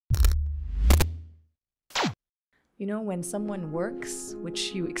You know, when someone works,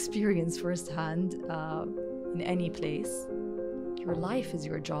 which you experience firsthand in any place, your life is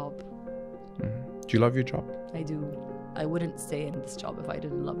your job. Mm-hmm. Do you love your job? I do. I wouldn't stay in this job if I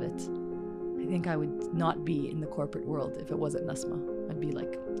didn't love it. I think I would not be in the corporate world if it wasn't Nesma. I'd be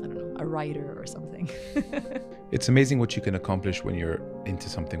like, I don't know, a writer or something. It's amazing what you can accomplish when you're into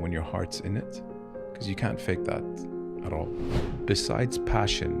something, when your heart's in it, because you can't fake that at all. Besides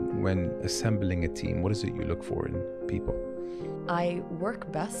passion, when assembling a team, what is it you look for in people? I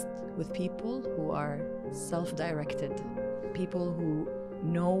work best with people who are self-directed, people who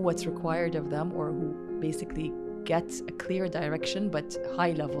know what's required of them or who basically get a clear direction but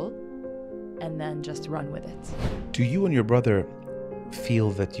high level and then just run with it. Do you and your brother feel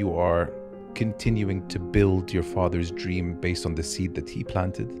that you are continuing to build your father's dream based on the seed that he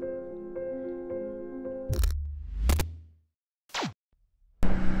planted?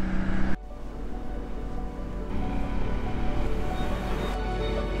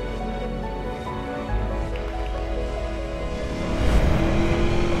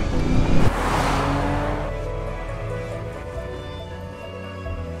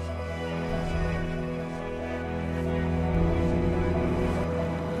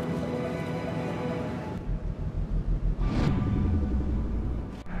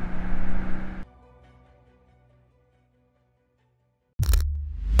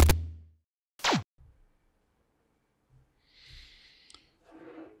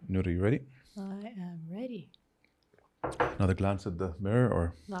 Noura, you ready? I am ready. Another glance at the mirror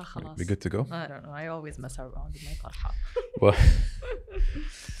or we good to go? I don't know. I always mess around with my tarha. Well,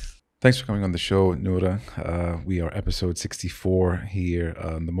 thanks for coming on the show, Noura. We are episode 64 here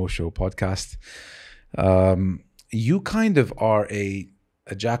on the Mo Show podcast. You kind of are a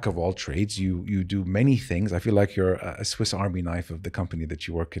jack of all trades. You do many things. I feel like you're a Swiss Army knife of the company that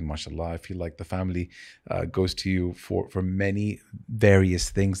you work in, mashallah. I feel like the family goes to you for many various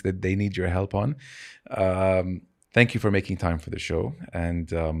things that they need your help on. Thank you for making time for the show, and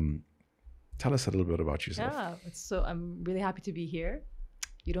tell us a little bit about yourself. Yeah, so I'm really happy to be here.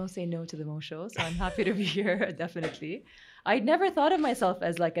 You don't say no to the Mo Show, so I'm happy to be here, definitely. I'd never thought of myself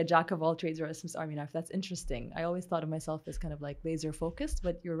as like a jack of all trades or a Swiss Army knife. That's interesting. I always thought of myself as kind of like laser focused,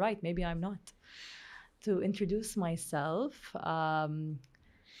 but you're right, maybe I'm not. To introduce myself,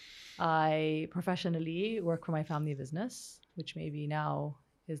 I professionally work for my family business, which maybe now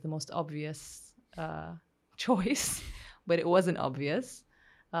is the most obvious choice, but it wasn't obvious.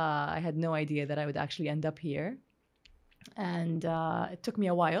 I had no idea that I would actually end up here. And it took me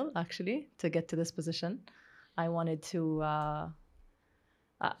a while, actually, to get to this position. I wanted to, I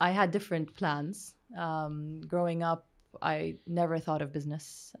had different plans. Growing up, I never thought of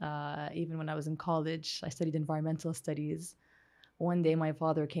business. Even when I was in college, I studied environmental studies. One day, my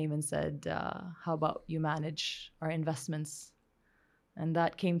father came and said, how about you manage our investments? And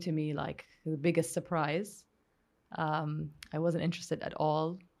that came to me like the biggest surprise. I wasn't interested at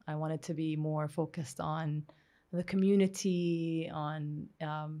all. I wanted to be more focused on the community, on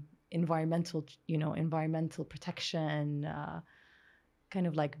environmental protection, kind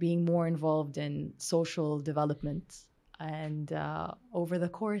of like being more involved in social development. And over the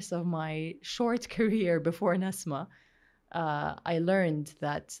course of my short career before Nesma, I learned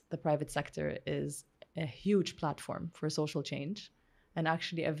that the private sector is a huge platform for social change, and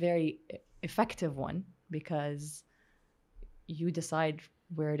actually a very effective one, because you decide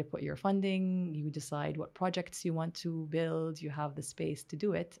where to put your funding, you decide what projects you want to build, you have the space to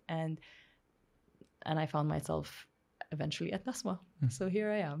do it. And I found myself eventually at Nesma. So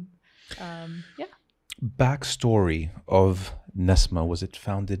here I am. Backstory of Nesma, was it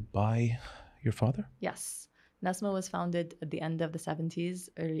founded by your father? Yes. Nesma was founded at the end of the 70s,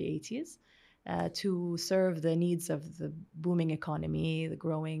 early 80s, to serve the needs of the booming economy, the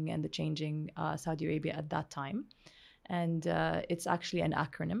growing and the changing Saudi Arabia at that time. And it's actually an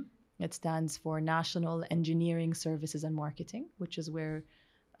acronym. It stands for National Engineering Services and Marketing, which is where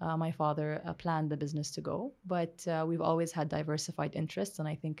my father planned the business to go. But we've always had diversified interests, and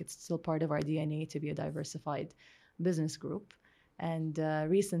I think it's still part of our DNA to be a diversified business group. And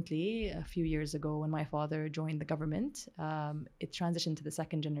recently, a few years ago, when my father joined the government, it transitioned to the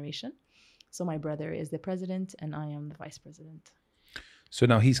second generation. So my brother is the president, and I am the vice president. So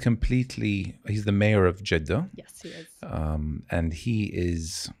now he's the mayor of Jeddah. Yes, he is. And he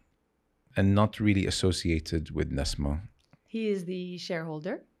is not really associated with Nesma. He is the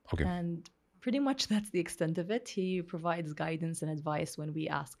shareholder. Okay. And pretty much that's the extent of it. He provides guidance and advice when we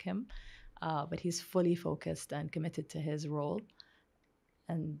ask him, but he's fully focused and committed to his role.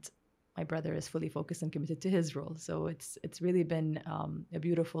 And my brother is fully focused and committed to his role. So it's really been a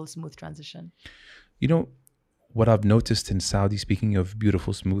beautiful, smooth transition. You know, what I've noticed in Saudi, speaking of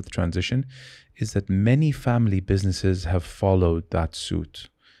beautiful, smooth transition, is that many family businesses have followed that suit,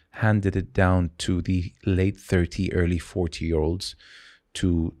 handed it down to the late 30, early 40-year-olds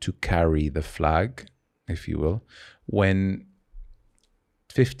to carry the flag, if you will, when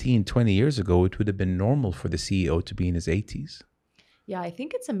 15, 20 years ago, it would have been normal for the CEO to be in his 80s. Yeah, I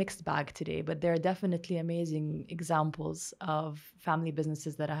think it's a mixed bag today, but there are definitely amazing examples of family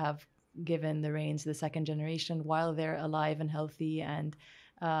businesses that have given the reins to the second generation while they're alive and healthy and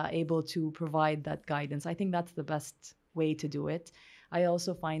able to provide that guidance. I think that's the best way to do it. I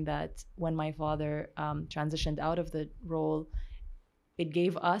also find that when my father transitioned out of the role, it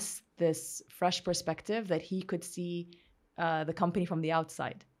gave us this fresh perspective that he could see the company from the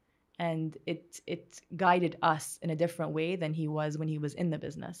outside. And it guided us in a different way than he was when he was in the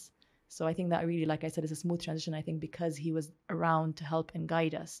business. So I think that really, like I said, is a smooth transition, I think, because he was around to help and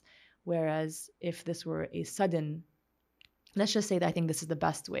guide us. Whereas if this were a sudden, let's just say that I think this is the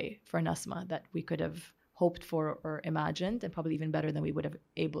best way for Nesma that we could have hoped for or imagined, and probably even better than we would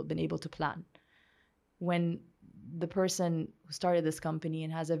have been able to plan. When the person who started this company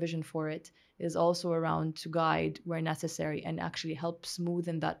and has a vision for it is also around to guide where necessary and actually help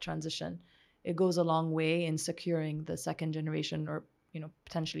smoothen that transition, it goes a long way in securing the second generation or,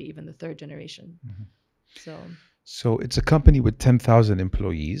 potentially even the third generation. Mm-hmm. So it's a company with 10,000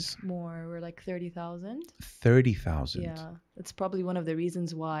 employees. More, we're like 30,000. 30,000. Yeah, it's probably one of the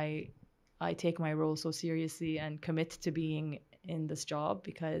reasons why I take my role so seriously and commit to being in this job,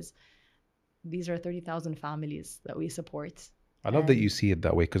 because these are 30,000 families that we support. I love that you see it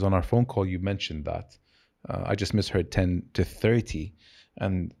that way, because on our phone call, you mentioned that. I just misheard 10 to 30.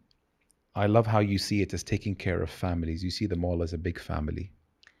 And I love how you see it as taking care of families. You see them all as a big family.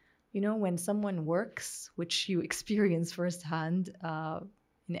 When someone works, which you experience firsthand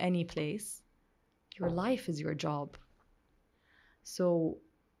in any place, your life is your job. So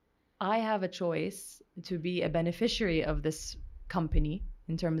I have a choice to be a beneficiary of this company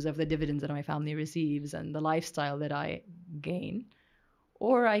in terms of the dividends that my family receives and the lifestyle that I gain,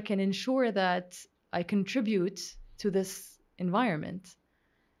 or I can ensure that I contribute to this environment.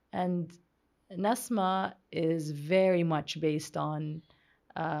 And Nesma is very much based on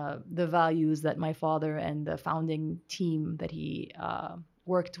the values that my father and the founding team that he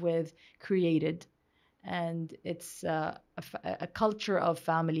worked with created. And it's a culture of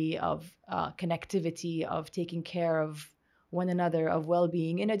family, of connectivity, of taking care of one another, of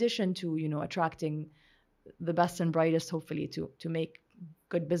well-being, in addition to, attracting the best and brightest, hopefully, to make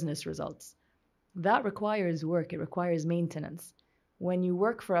good business results. That requires work. It requires maintenance. When you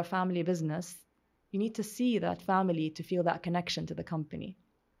work for a family business, you need to see that family to feel that connection to the company.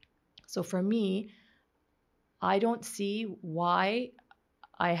 So for me, I don't see why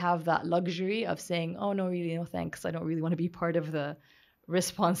I have that luxury of saying, oh, no, really, no, thanks. I don't really want to be part of the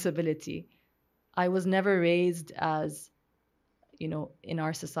responsibility. I was never raised as, in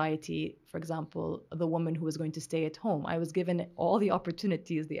our society, for example, the woman who was going to stay at home. I was given all the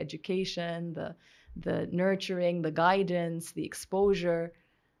opportunities, the education, the nurturing, the guidance, the exposure.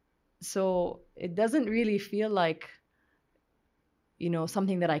 So it doesn't really feel like,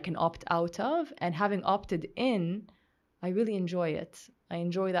 something that I can opt out of. And having opted in, I really enjoy it. I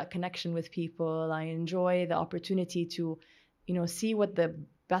enjoy that connection with people. I enjoy the opportunity to, see what the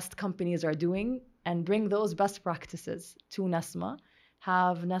best companies are doing and bring those best practices to Nesma.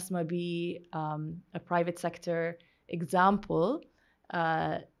 Have Nesma be a private sector example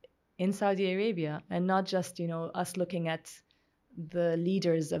in Saudi Arabia, and not just, us looking at the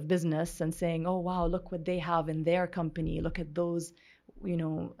leaders of business and saying, oh, wow, look what they have in their company. Look at those,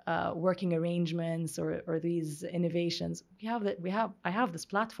 working arrangements or these innovations. I have this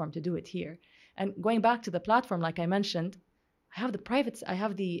platform to do it here. And going back to the platform, like I mentioned, I have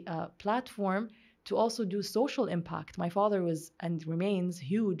the platform to also do social impact. My father was and remains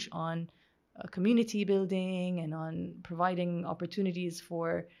huge on community building and on providing opportunities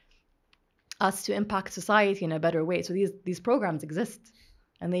for us to impact society in a better way. So these programs exist,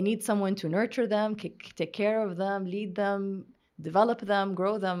 and they need someone to nurture them, take care of them, lead them, develop them,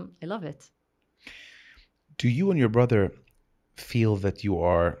 grow them. I love it. Do you and your brother feel that you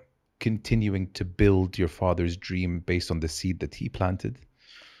are continuing to build your father's dream based on the seed that he planted?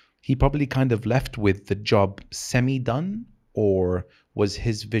 He probably kind of left with the job semi-done, or was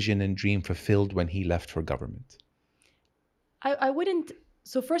his vision and dream fulfilled when he left for government? I wouldn't.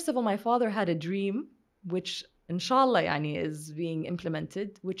 So first of all, my father had a dream, which inshallah is being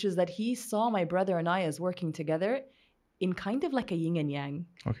implemented, which is that he saw my brother and I as working together in kind of like a yin and yang.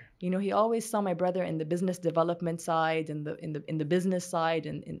 Okay. He always saw my brother in the business development side and in the business side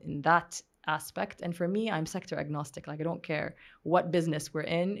and in that aspect. And for me, I'm sector agnostic. Like, I don't care what business we're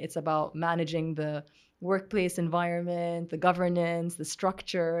in. It's about managing the workplace environment, the governance, the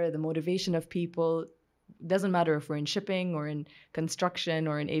structure, the motivation of people. Doesn't matter if we're in shipping or in construction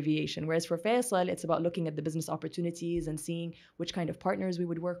or in aviation. Whereas for Faisal, it's about looking at the business opportunities and seeing which kind of partners we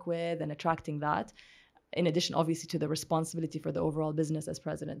would work with and attracting that. In addition, obviously, to the responsibility for the overall business as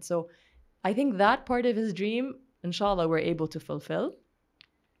president. So I think that part of his dream, inshallah, we're able to fulfill.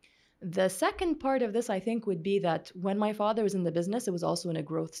 The second part of this, I think, would be that when my father was in the business, it was also in a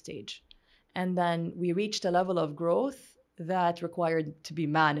growth stage. And then we reached a level of growth that required to be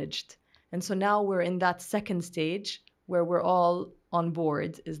managed. And so now we're in that second stage where we're all on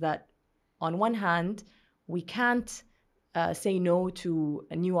board, is that on one hand, we can't say no to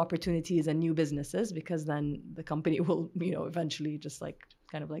new opportunities and new businesses, because then the company will, eventually just like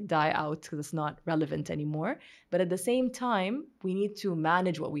kind of like die out because it's not relevant anymore. But at the same time, we need to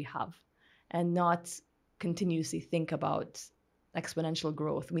manage what we have and not continuously think about exponential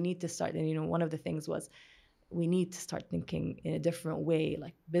growth. We need to start, and one of the things was we need to start thinking in a different way,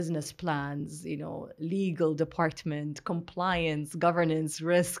 like business plans, legal department, compliance, governance,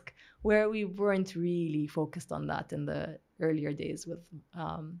 risk, where we weren't really focused on that in the earlier days with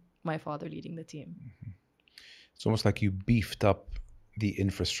my father leading the team. Mm-hmm. It's almost like you beefed up the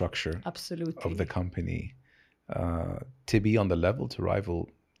infrastructure Absolutely of the company to be on the level to rival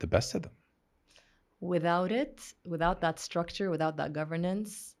the best of them. Without that structure, without that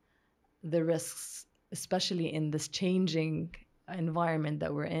governance, the risks, especially in this changing environment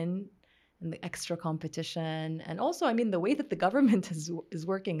that we're in, and the extra competition, and also, the way that the government is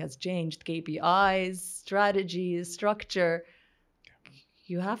working has changed. KPIs, strategies, structure.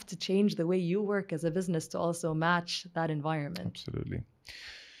 You have to change the way you work as a business to also match that environment.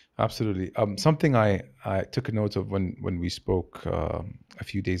 Absolutely. Something I took a note of when we spoke a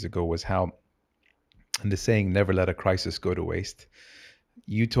few days ago was how, and the saying, never let a crisis go to waste.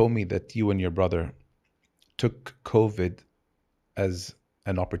 You told me that you and your brother took COVID as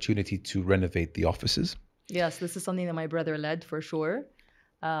an opportunity to renovate the offices. Yes, this is something that my brother led for sure.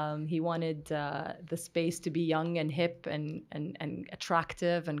 He wanted the space to be young and hip and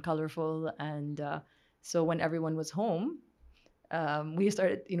attractive and colorful. And so when everyone was home, he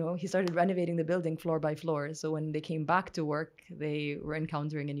started renovating the building floor by floor. So when they came back to work, they were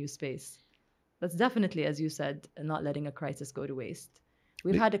encountering a new space. That's definitely, as you said, not letting a crisis go to waste.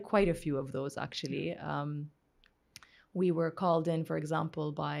 We've had quite a few of those, actually. We were called in, for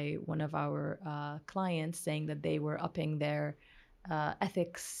example, by one of our clients saying that they were upping their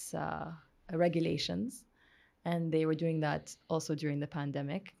ethics regulations, and they were doing that also during the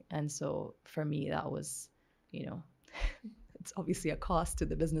pandemic. And so for me, that was, it's obviously a cost to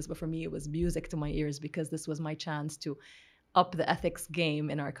the business, but for me, it was music to my ears, because this was my chance to up the ethics game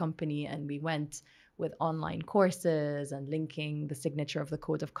in our company. And we went with online courses and linking the signature of the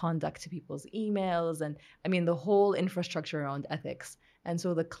code of conduct to people's emails, and the whole infrastructure around ethics. And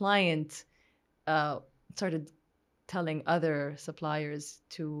so the client started telling other suppliers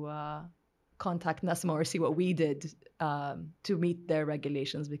to contact Nesma or see what we did to meet their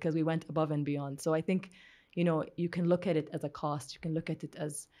regulations, because we went above and beyond. So I think, you can look at it as a cost. You can look at it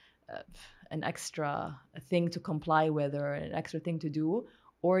as an extra thing to comply with, or an extra thing to do,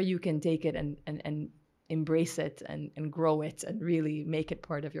 or you can take it and embrace it and grow it and really make it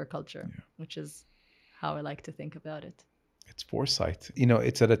part of your culture, which is how I like to think about it. It's foresight.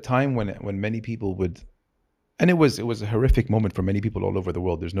 It's at a time when many people would, and it was a horrific moment for many people all over the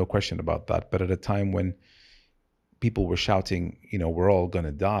world. There's no question about that. But at a time when people were shouting, we're all going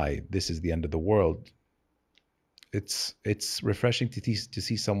to die, this is the end of the world. It's refreshing to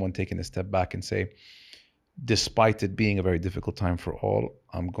see someone taking a step back and say, despite it being a very difficult time for all,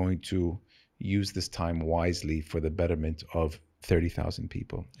 I'm going to use this time wisely for the betterment of 30,000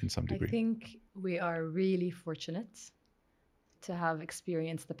 people in some degree. I think we are really fortunate to have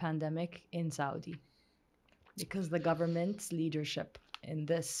experienced the pandemic in Saudi, because the government's leadership in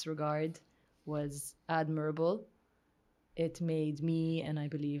this regard was admirable. It made me, and I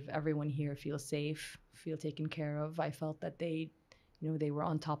believe everyone here, feel safe, feel taken care of. I felt that they were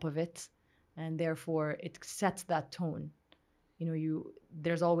on top of it, and therefore it sets that tone.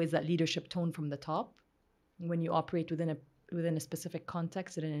 There's always that leadership tone from the top. When you operate within a specific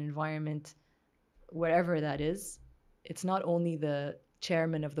context, in an environment, wherever that is, it's not only the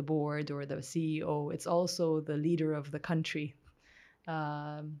chairman of the board or the CEO, it's also the leader of the country,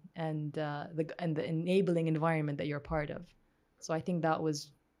 and the enabling environment that you're part of. So I think that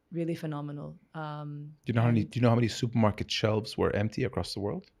was really phenomenal. Do you know how many supermarket shelves were empty across the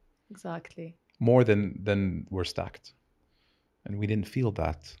world? Exactly. More than were stacked, and we didn't feel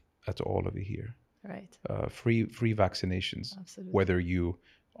that. at all over here. Right. Free vaccinations. Absolutely. Whether you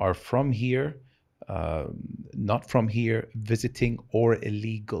are from here, not from here, visiting, or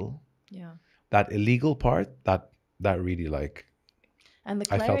illegal. Yeah. That illegal part, that really like. And the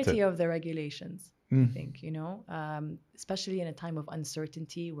clarity of the regulations, I think, you know, especially in a time of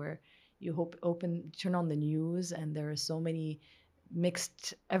uncertainty where you turn on the news and there are so many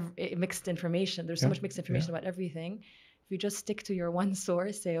mixed information. There's so much mixed information about everything. If you just stick to your one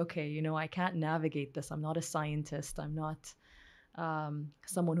source, say, okay, you know, I can't navigate this. I'm not a scientist. I'm not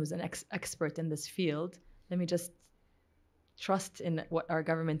someone who's an expert in this field. Let me just trust in what our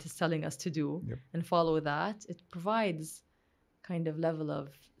government is telling us to do and follow that. It provides kind of level of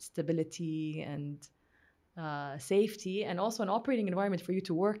stability and safety, and also an operating environment for you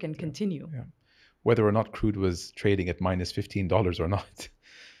to work and continue. Yeah. Whether or not crude was trading at minus $15 or not.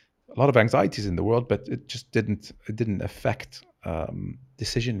 A lot of anxieties in the world, but it just didn't affect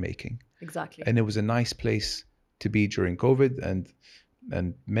decision making. Exactly. And it was a nice place to be during COVID,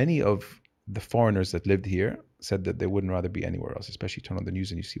 and many of the foreigners that lived here said that they wouldn't rather be anywhere else, especially turn on the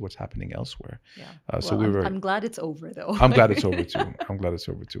news and you see what's happening elsewhere. Yeah. So I'm glad it's over, though. I'm glad it's over too. I'm glad it's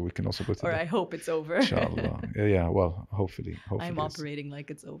over too. We can also go to. Or I hope it's over. Inshallah. Yeah. Well, hopefully. I'm operating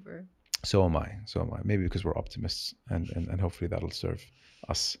like it's over. So am I. Maybe because we're optimists, and hopefully that'll serve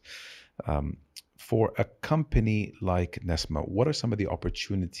us. For a company like Nesma, what are some of the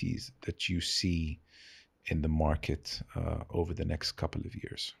opportunities that you see in the market over the next couple of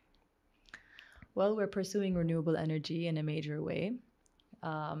years? Well, we're pursuing renewable energy in a major way.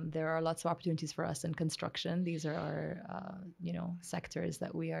 There are lots of opportunities for us in construction. These are our, sectors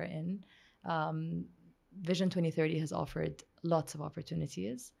that we are in. Vision 2030 has offered lots of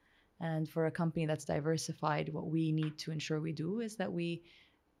opportunities. And for a company that's diversified, what we need to ensure we do is that we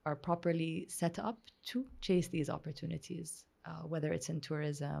are properly set up to chase these opportunities, whether it's in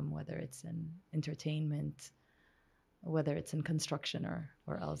tourism, whether it's in entertainment, whether it's in construction or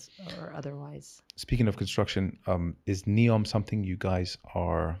otherwise. Speaking of construction, is NEOM something you guys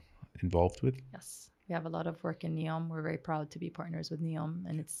are involved with? Yes, we have a lot of work in NEOM. We're very proud to be partners with NEOM,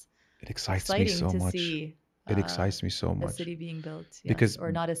 and it excites me so much. It excites me so much. A city being built, yes. Because,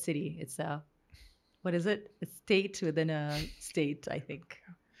 or not a city. It's what is it? A state within a state, I think.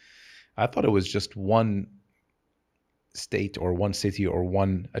 I thought it was just one state or one city or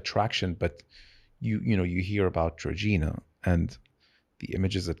one attraction, but you hear about Trojena, and the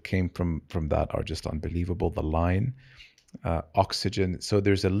images that came from that are just unbelievable. The line, oxygen. So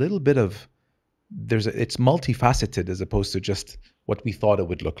there's a little bit of it's multifaceted as opposed to just what we thought it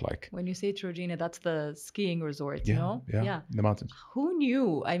would look like. When you say Trojena, that's the skiing resort, yeah, no? Yeah, the mountains. Who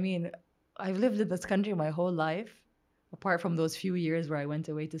knew? I mean, I've lived in this country my whole life, apart from those few years where I went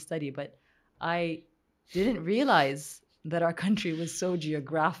away to study, but I didn't realize that our country was so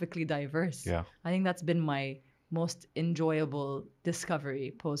geographically diverse. Yeah. I think that's been my most enjoyable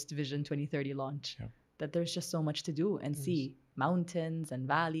discovery post Vision 2030 launch. Yeah. That there's just so much to do and see, mountains and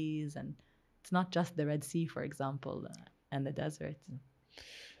valleys, and it's not just the Red Sea, for example, and the desert.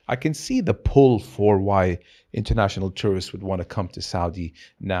 I can see the pull for why international tourists would want to come to Saudi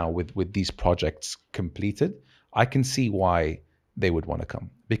now with these projects completed. I can see why they would want to come,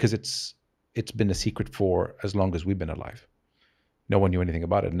 because it's been a secret for as long as we've been alive. No one knew anything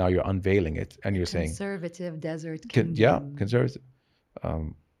about it. Now you're unveiling it, and you're saying conservative desert kingdom. Yeah, conservative.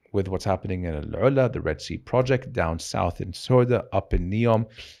 With what's happening in Al-Ula, the Red Sea project, down south in Sauda, up in NEOM.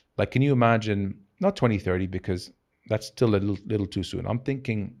 Like, can you imagine, not 2030, because that's still a little too soon. I'm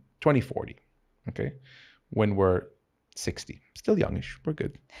thinking 2040, okay? When we're 60. Still youngish, we're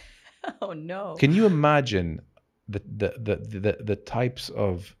good. Oh, no. Can you imagine the types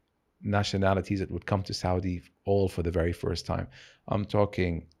of nationalities that would come to Saudi all for the very first time? I'm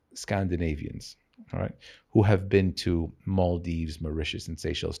talking Scandinavians, all right, who have been to Maldives, Mauritius, and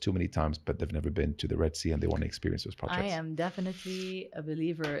Seychelles too many times, but they've never been to the Red Sea, and they want to experience those projects. I am definitely a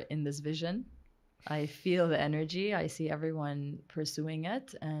believer in this vision. I feel the energy. I see everyone pursuing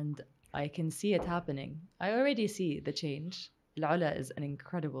it, and I can see it happening. I already see the change. Al-Ula is an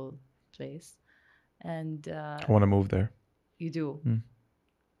incredible place, and I want to move there. You do.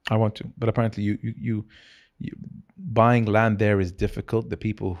 I want to, but apparently you buying land there is difficult. The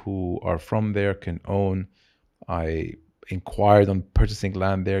people who are from there can own. I inquired on purchasing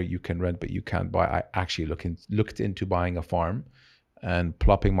land there. You can rent, but you can't buy. I actually looked into buying a farm and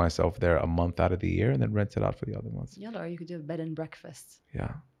plopping myself there a month out of the year and then rent it out for the other months. Yeah, or you could do a bed and breakfast.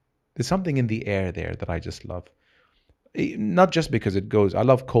 Yeah. There's something in the air there that I just love. Not just because I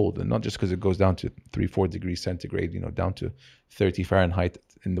love cold, and not just because it goes down to 3-4 degrees centigrade, down to 30 Fahrenheit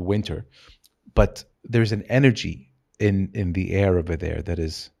in the winter, but there's an energy in the air over there that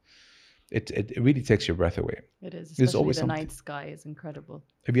is it really takes your breath away. It is, There's especially always the something. night sky is incredible.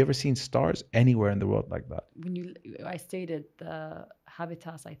 Have you ever seen stars anywhere in the world like that? I stayed at the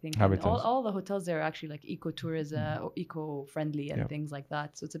Habitats, I think, and Habitats. all the hotels there are actually like ecotourism or eco-friendly and Yeah. things like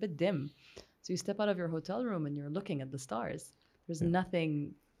that. So it's a bit dim. So you step out of your hotel room and you're looking at the stars. There's Yeah.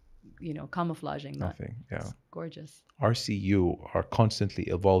 nothing, camouflaging that. Nothing. Yeah. It's gorgeous. RCU are constantly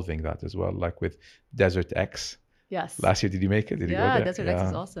evolving that as well, like with Desert X. Yes. Last year, did you make it? Did you go Yeah, there? Desert X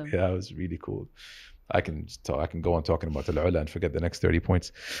is awesome. Yeah, it was really cool. I can go on talking about Al Ula and forget the next 30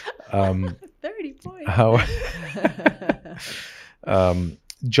 points. 30 points. How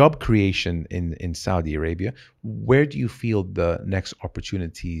job creation in Saudi Arabia, where do you feel the next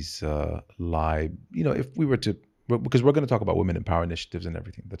opportunities lie? If we were to, because we're going to talk about women empower initiatives and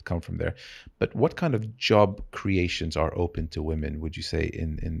everything that come from there, but what kind of job creations are open to women, would you say,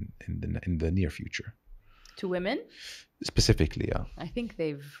 in the near future? To women? Specifically, yeah. I think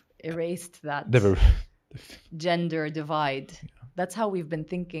they've erased that gender divide. Yeah. That's how we've been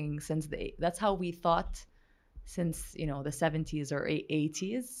thinking that's how we thought since, the 70s or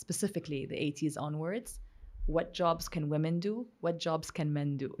 80s, specifically the 80s onwards. What jobs can women do? What jobs can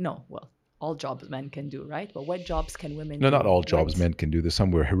men do? No, well, all jobs men can do, right? But what jobs can women do? No, not all jobs men can do. There's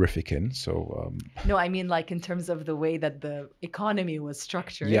some we're horrific in. So no, I mean like in terms of the way that the economy was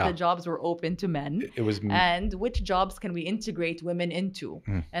structured. Yeah. The jobs were open to men. It was. And which jobs can we integrate women into?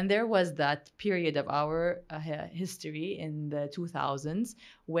 And there was that period of our history in the 2000s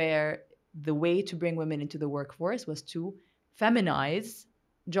where the way to bring women into the workforce was to feminize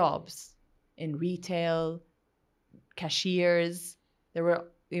jobs in retail, cashiers. There were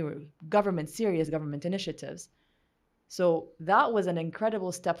serious government initiatives. So that was an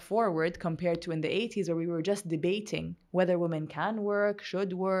incredible step forward compared to in the 80s where we were just debating whether women can work,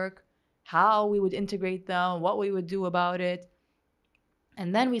 should work, how we would integrate them, what we would do about it.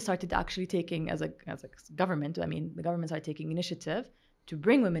 And then we started actually taking, as a government, the government started taking initiative to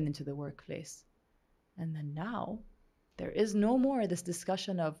bring women into the workplace. And then now there is no more this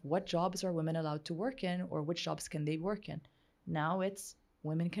discussion of what jobs are women allowed to work in or which jobs can they work in. Now it's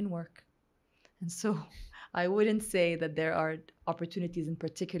women can work. And so I wouldn't say that there are opportunities in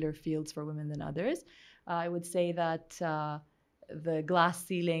particular fields for women than others. I would say that the glass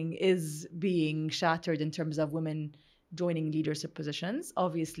ceiling is being shattered in terms of women joining leadership positions.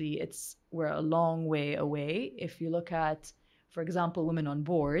 Obviously, we're a long way away. If you look at, for example, women on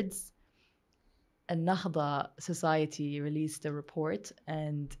boards, Al-Nahda Society released a report,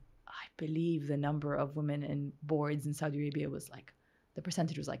 and I believe the number of women in boards in Saudi Arabia was like, the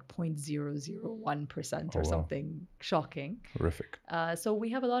percentage was like 0.001% or something shocking. Horrific. So we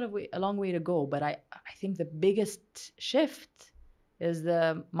have a long way to go. But I think the biggest shift is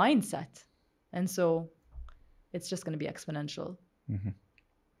the mindset. And so it's just going to be exponential. Mm-hmm.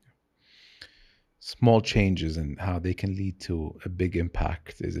 Small changes and how they can lead to a big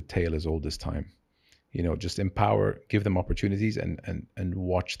impact is a tale as old as time. Just empower, give them opportunities and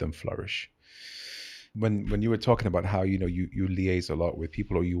watch them flourish. When you were talking about how you liaise a lot with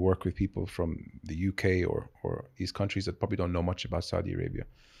people or you work with people from the UK or these countries that probably don't know much about Saudi Arabia,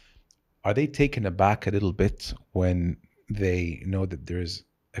 are they taken aback a little bit when they know that there's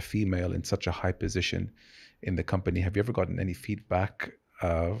a female in such a high position in the company? Have you ever gotten any feedback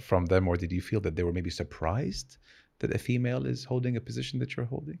from them, or did you feel that they were maybe surprised that a female is holding a position that you're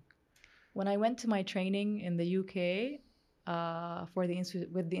holding? When I went to my training in the UK with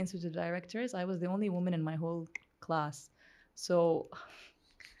the Institute of Directors, I was the only woman in my whole class. So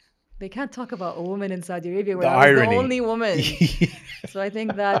they can't talk about a woman in Saudi Arabia where I was the only woman. So I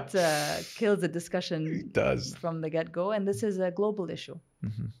think that kills the discussion. It does. From the get-go. And this is a global issue.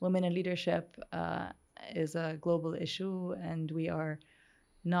 Mm-hmm. Women in leadership is a global issue, and we are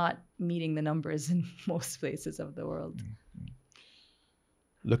not meeting the numbers in most places of the world. Mm-hmm.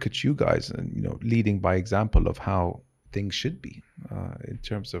 Look at you guys and leading by example of how things should be in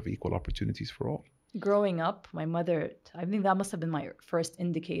terms of equal opportunities for all. Growing up, my mother, I think that must have been my first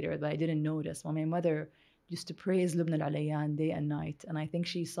indicator that I didn't notice. Well, my mother used to praise Lubna Al-Alayan day and night. And I think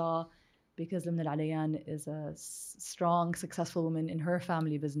she saw, because Lubna Al-Alayan is a strong, successful woman in her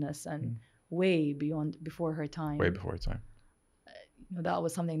family business and before her time. Way before her time. That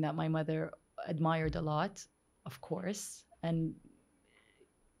was something that my mother admired a lot, of course, and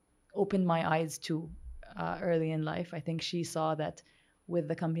opened my eyes to early in life. I think she saw that with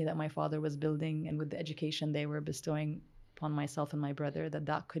the company that my father was building and with the education they were bestowing upon myself and my brother,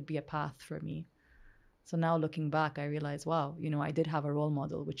 that could be a path for me. So now looking back, I realize, wow, I did have a role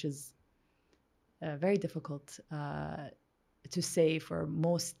model, which is very difficult to say for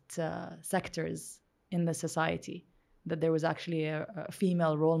most sectors in the society, that there was actually a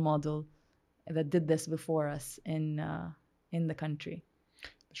female role model that did this before us in the country.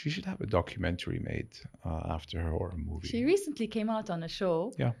 She should have a documentary made after her, or a movie. She recently came out on a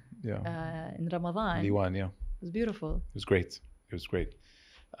show. Yeah. In Ramadan. Liwan, yeah. It was beautiful. It was great.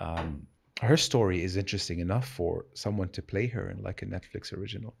 Her story is interesting enough for someone to play her in like a Netflix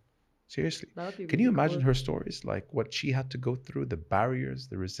original. Seriously. Can you imagine her stories? Like what she had to go through, the barriers,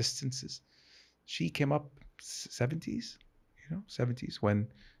 the resistances. She came up 70s, 70s, when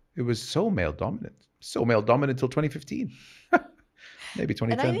it was so male dominant. So male dominant until 2015. Maybe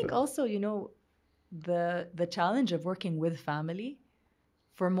 2010. And I think also, the challenge of working with family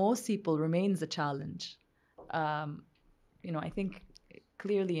for most people remains a challenge. I think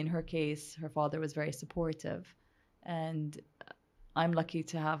clearly in her case, her father was very supportive, and I'm lucky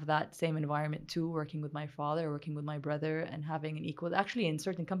to have that same environment too, working with my father, working with my brother, and having an equal. Actually, in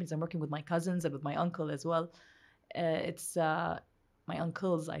certain companies, I'm working with my cousins and with my uncle as well. It's my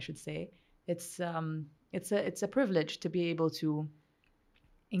uncles, I should say. It's a privilege to be able to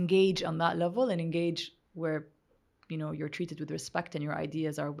engage on that level and engage where you're treated with respect and your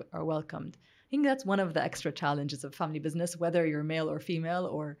ideas are welcomed. I think that's one of the extra challenges of family business, whether you're male or female,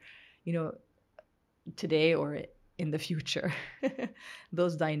 or today or in the future.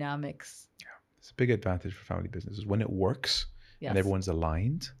 Those dynamics. Yeah, it's a big advantage for family businesses when it works. Yes. And everyone's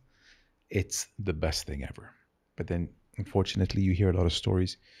aligned. It's the best thing ever. But then, unfortunately, you hear a lot of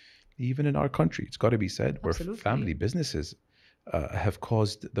stories, even in our country, it's got to be said, where family businesses have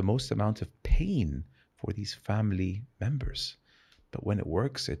caused the most amount of pain for these family members. But when it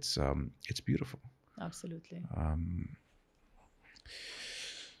works, it's beautiful. Absolutely.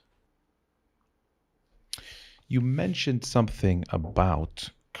 You mentioned something about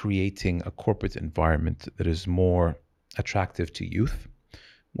creating a corporate environment that is more attractive to youth.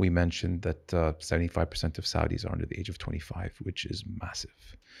 We mentioned that 75% of Saudis are under the age of 25, which is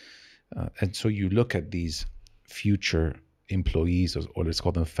massive. And so you look at these future employees, or let's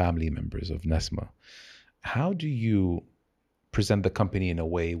call them family members of Nesma. How do you present the company in a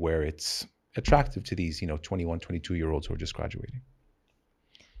way where it's attractive to these 21, 22-year-olds who are just graduating?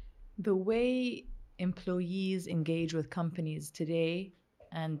 The way employees engage with companies today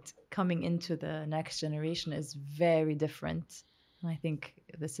and coming into the next generation is very different. And I think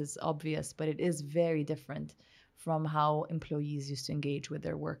this is obvious, but it is very different from how employees used to engage with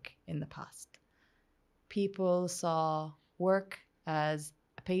their work in the past. People saw work as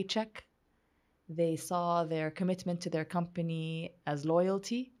a paycheck. They saw their commitment to their company as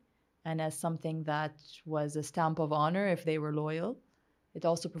loyalty and as something that was a stamp of honor if they were loyal. It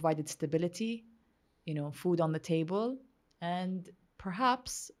also provided stability, food on the table, and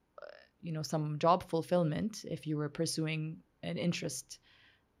perhaps, some job fulfillment if you were pursuing an interest.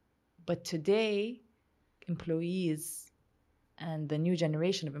 But today, employees and the new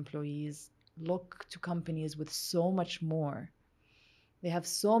generation of employees look to companies with so much more. They have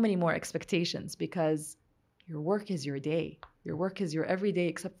so many more expectations because your work is your day. Your work is your everyday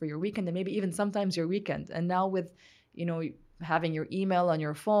except for your weekend, and maybe even sometimes your weekend. And now with, having your email on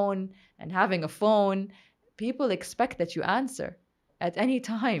your phone and having a phone, people expect that you answer at any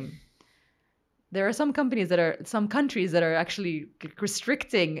time. There are some countries that are actually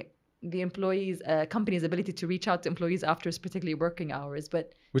restricting the company's ability to reach out to employees after particularly working hours.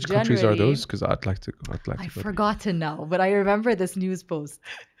 But which countries are those? Because I'd like to. I've forgotten now, but I remember this news post.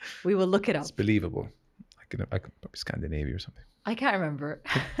 We will look it up. It's believable. I could probably Scandinavia or something. I can't remember.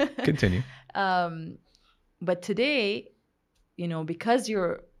 Continue. But today, because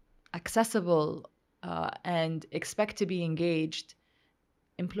you're accessible and expect to be engaged,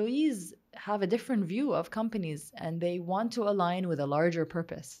 employees have a different view of companies and they want to align with a larger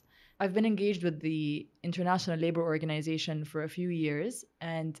purpose. I've been engaged with the International Labour Organization for a few years,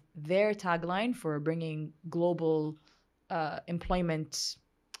 and their tagline for bringing global employment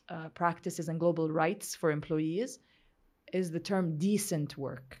practices and global rights for employees is the term decent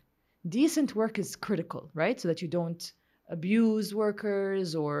work. Decent work is critical, right? So that you don't abuse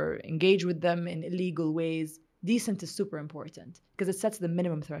workers or engage with them in illegal ways. Decent is super important because it sets the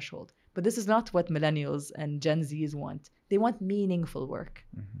minimum threshold. But this is not what millennials and Gen Zs want. They want meaningful work.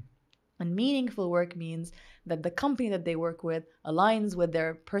 Mm-hmm. And meaningful work means that the company that they work with aligns with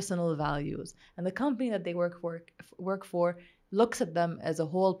their personal values. And the company that they work for looks at them as a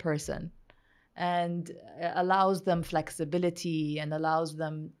whole person and allows them flexibility and allows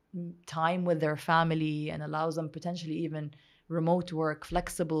them time with their family and allows them potentially even remote work,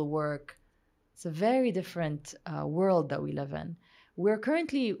 flexible work. It's a very different world that we live in. We're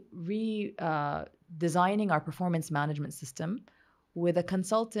currently redesigning our performance management system with a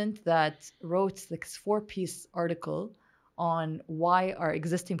consultant that wrote this 4-piece article on why our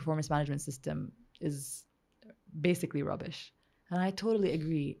existing performance management system is basically rubbish. And I totally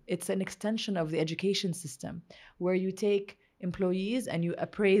agree. It's an extension of the education system where you take employees and you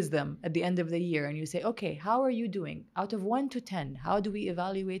appraise them at the end of the year and you say, okay, how are you doing? Out of 1 to 10, how do we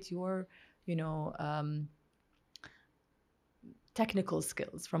evaluate your, technical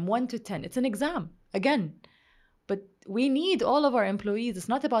skills from 1 to 10? It's an exam, again. But we need all of our employees. It's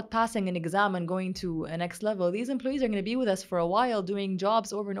not about passing an exam and going to a next level. These employees are going to be with us for a while doing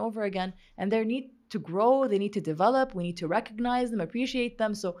jobs over and over again, and they need to grow, they need to develop, we need to recognize them, appreciate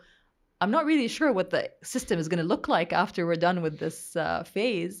them. So I'm not really sure what the system is going to look like after we're done with this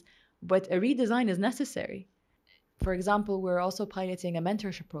phase, but a redesign is necessary. For example, we're also piloting a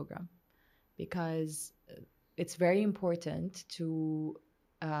mentorship program because it's very important to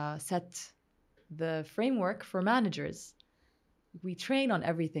set the framework for managers. We train on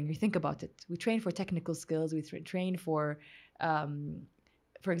everything. You think about it. We train for technical skills. We train for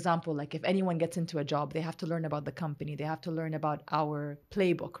example, like if anyone gets into a job, they have to learn about the company. They have to learn about our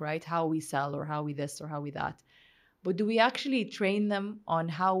playbook, right? How we sell or how we this or how we that. But do we actually train them on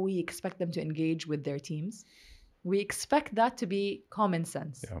how we expect them to engage with their teams? We expect that to be common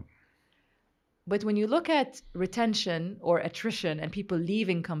sense. Yeah. But when you look at retention or attrition and people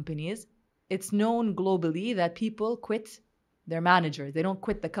leaving companies, it's known globally that people quit their managers. They don't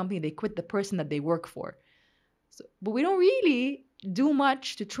quit the company, they quit the person that they work for. But we don't really do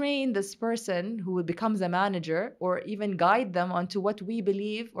much to train this person who becomes a manager or even guide them onto what we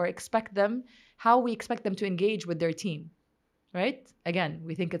believe or expect them, how we expect them to engage with their team, right? Again,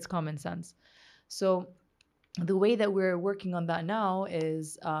 we think it's common sense. So the way that we're working on that now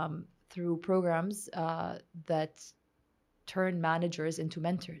is through programs that turn managers into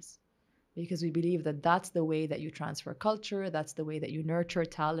mentors. Because we believe that that's the way that you transfer culture, that's the way that you nurture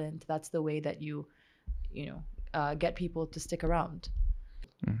talent, that's the way that you get people to stick around.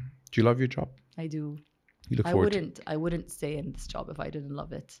 Do you love your job? I do. You look forward I wouldn't stay in this job if I didn't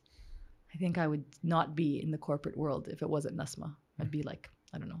love it. I think I would not be in the corporate world if it wasn't Nesma. I'd be like,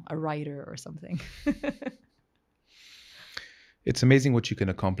 I don't know, a writer or something. It's amazing what you can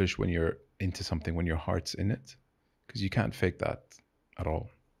accomplish when you're into something, when your heart's in it, because you can't fake that at all.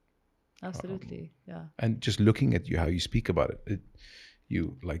 Absolutely, yeah. And just looking at you, how you speak about it,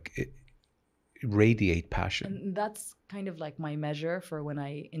 you radiate passion. And that's kind of like my measure for when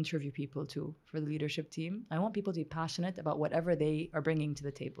I interview people too, for the leadership team. I want people to be passionate about whatever they are bringing to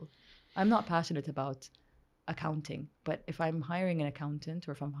the table. I'm not passionate about accounting, but if I'm hiring an accountant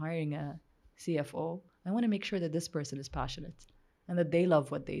or if I'm hiring a CFO, I want to make sure that this person is passionate and that they love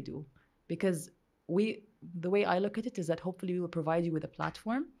what they do. Because the way I look at it is that hopefully we will provide you with a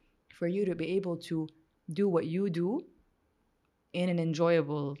platform for you to be able to do what you do in an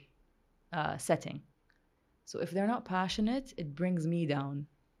enjoyable setting. So if they're not passionate, it brings me down.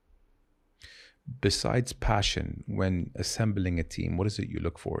 Besides passion, when assembling a team, what is it you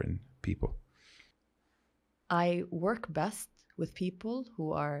look for in people? I work best with people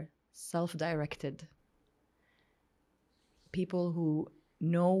who are self-directed. People who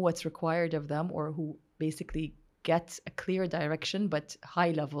know what's required of them or who basically get a clear direction but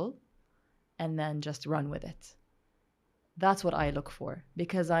high level and then just run with it. That's what I look for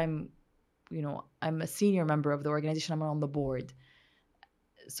because I'm a senior member of the organization. I'm on the board.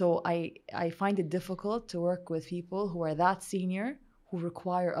 So I find it difficult to work with people who are that senior who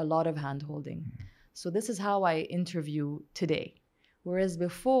require a lot of hand-holding. So this is how I interview today. Whereas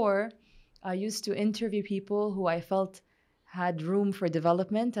before, I used to interview people who I felt had room for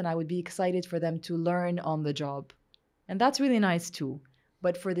development and I would be excited for them to learn on the job. And that's really nice too.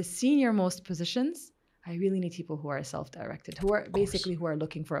 But for the senior most positions, I really need people who are self-directed, who are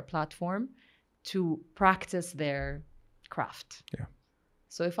looking for a platform to practice their craft. Yeah.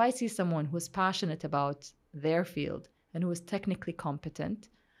 So if I see someone who's passionate about their field and who is technically competent,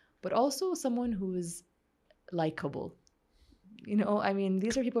 but also someone who is likable,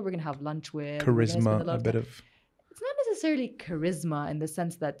 these are people we're going to have lunch with. Charisma, a bit of... It's not necessarily charisma in the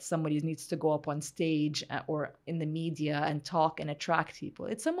sense that somebody needs to go up on stage or in the media and talk and attract people.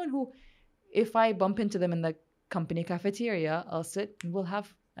 It's someone who, if I bump into them in the company cafeteria, I'll sit and we'll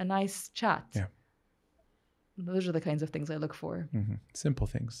have a nice chat. Yeah. Those are the kinds of things I look for. Mm-hmm. Simple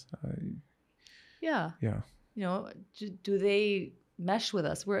things. Yeah. Yeah. Do they mesh with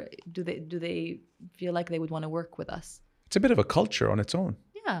us? Do they feel like they would want to work with us? It's a bit of a culture on its own.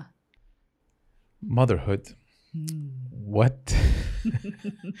 Yeah. Motherhood. What?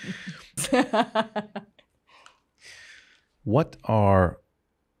 What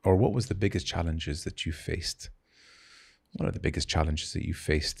was the biggest challenges that you faced? What are the biggest challenges that you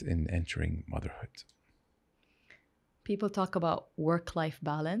faced in entering motherhood? People talk about work-life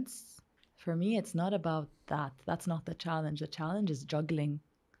balance. For me, it's not about that. That's not the challenge. The challenge is juggling.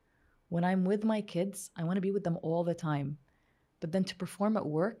 When I'm with my kids, I want to be with them all the time. But then to perform at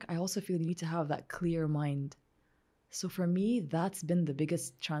work, I also feel you need to have that clear mind. So for me, that's been the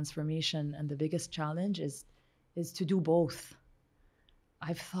biggest transformation, and the biggest challenge is to do both.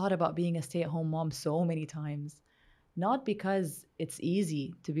 I've thought about being a stay-at-home mom so many times. Not because it's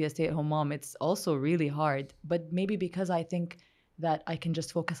easy to be a stay-at-home mom, it's also really hard, but maybe because I think that I can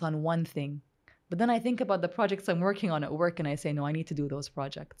just focus on one thing. But then I think about the projects I'm working on at work and I say, no, I need to do those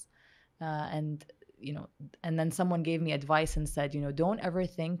projects. And then someone gave me advice and said, don't ever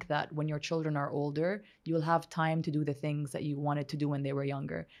think that when your children are older, you'll have time to do the things that you wanted to do when they were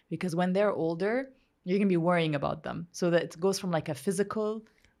younger. Because when they're older, you're going to be worrying about them. So that it goes from like a physical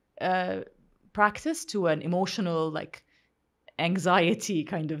practice to an emotional, like anxiety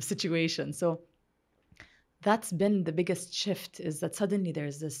kind of situation. So that's been the biggest shift, is that suddenly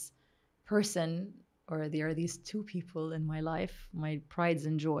there's this person, or there are these two people in my life, my prides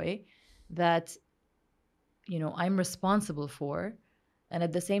and joy, that I'm responsible for. And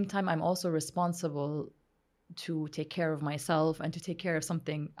at the same time, I'm also responsible to take care of myself and to take care of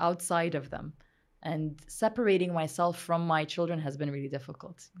something outside of them. And separating myself from my children has been really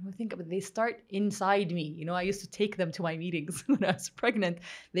difficult. Think about it, they start inside me. I used to take them to my meetings when I was pregnant.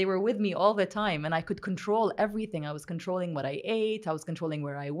 They were with me all the time, and I could control everything. I was controlling what I ate. I was controlling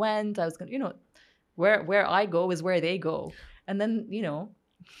where I went. I was, where I go is where they go. And then, you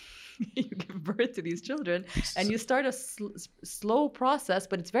give birth to these children, and you start a slow process,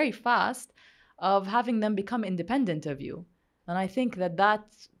 but it's very fast, of having them become independent of you. And I think that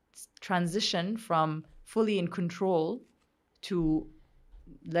transition from fully in control to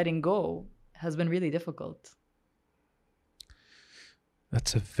letting go has been really difficult.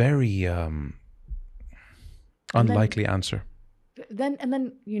 That's a very unlikely answer.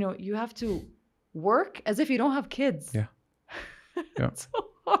 Then you have to work as if you don't have kids. Yeah. It's so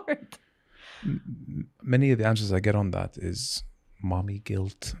hard. Many of the answers I get on that is mommy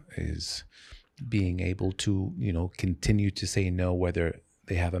guilt, is being able to, continue to say no, whether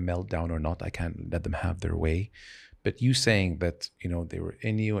they have a meltdown or not. I can't let them have their way. But you saying that, they were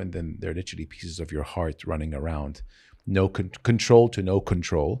in you, and then they're literally pieces of your heart running around. No control to no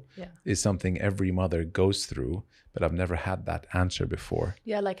control is something every mother goes through, but I've never had that answer before.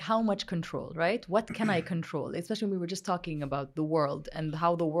 Yeah, like how much control, right? What can I control? Especially when we were just talking about the world and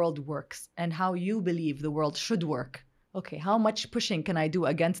how the world works and how you believe the world should work. Okay, how much pushing can I do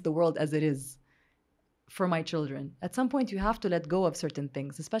against the world as it is for my children? At some point, you have to let go of certain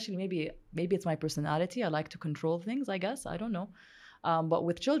things, especially maybe it's my personality. I like to control things, I guess. I don't know. But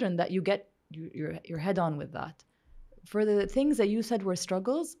with children, that you get your head on with that. For the things that you said were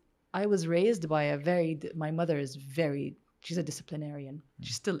struggles, I was raised by my mother is she's a disciplinarian.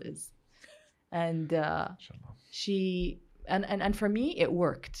 She still is. And and for me, it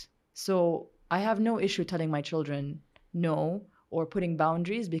worked. So I have no issue telling my children no or putting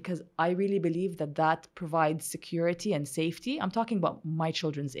boundaries, because I really believe that provides security and safety. I'm talking about my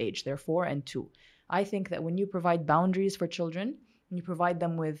children's age. They're 4 and 2. I think that when you provide boundaries for children, you provide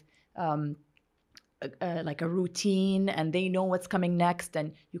them with like a routine, and they know what's coming next,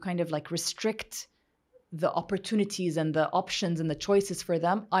 and you kind of like restrict the opportunities and the options and the choices for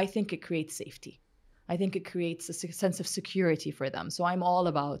them, I think it creates safety. I think it creates a sense of security for them. So I'm all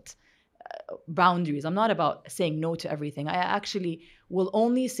about boundaries. I'm not about saying no to everything. I actually will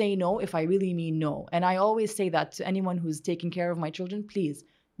only say no if I really mean no. And I always say that to anyone who's taking care of my children, please,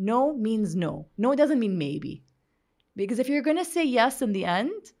 no means no. No doesn't mean maybe. Because if you're going to say yes in the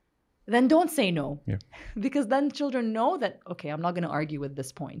end, then don't say no. Yeah. Because then children know that, okay, I'm not going to argue with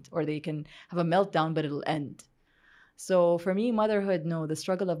this point, or they can have a meltdown, but it'll end. So for me, motherhood, the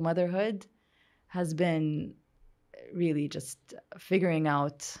struggle of motherhood has been really just figuring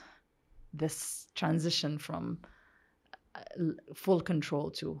out this transition from full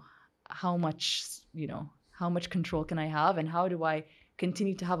control to how much control can I have, and how do I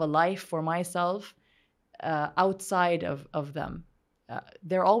continue to have a life for myself outside of them.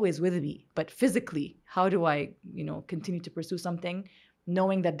 They're always with me, but physically, how do I, continue to pursue something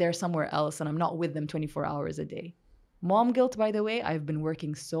knowing that they're somewhere else and I'm not with them 24 hours a day? Mom guilt, by the way, I've been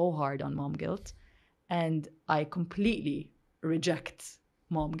working so hard on mom guilt, and I completely reject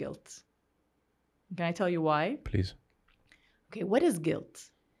mom guilt. Can I tell you why? Please. Okay, what is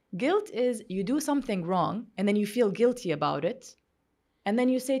guilt? Guilt is you do something wrong and then you feel guilty about it. And then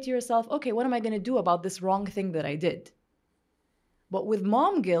you say to yourself, okay, what am I going to do about this wrong thing that I did? But with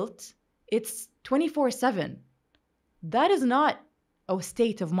mom guilt, it's 24/7. That is not a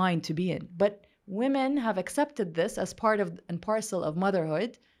state of mind to be in. But women have accepted this as part of and parcel of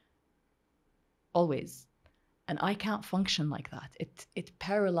motherhood always. And I can't function like that. It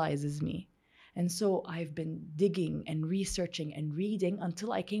paralyzes me. And so I've been digging and researching and reading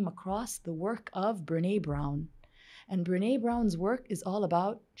until I came across the work of Brené Brown. And Brené Brown's work is all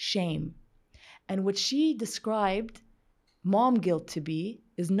about shame. And what she described mom guilt to be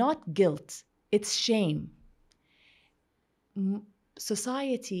is not guilt, it's shame.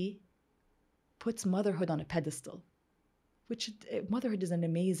 Society puts motherhood on a pedestal, which motherhood is an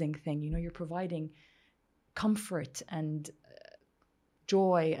amazing thing. You know, you're providing comfort and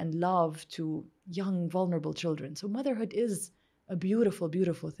joy and love to young, vulnerable children. So motherhood is a beautiful,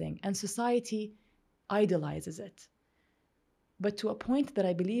 beautiful thing. And society idolizes it. But to a point that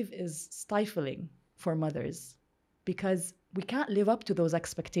I believe is stifling for mothers, because we can't live up to those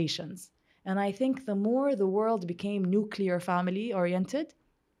expectations. And I think the more the world became nuclear family oriented,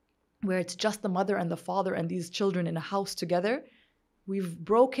 where it's just the mother and the father and these children in a house together, we've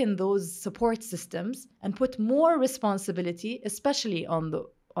broken those support systems and put more responsibility, especially on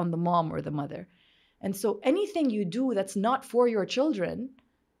the mom or the mother. And so anything you do that's not for your children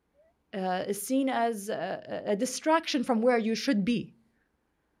is seen as a distraction from where you should be.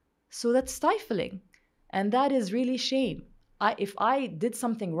 So that's stifling. And that is really shame. If I did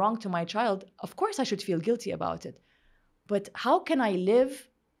something wrong to my child, of course I should feel guilty about it. But how can I live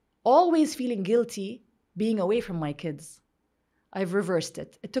always feeling guilty being away from my kids? I've reversed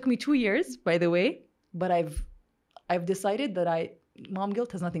it. It took me 2 years, by the way, but I've decided that mom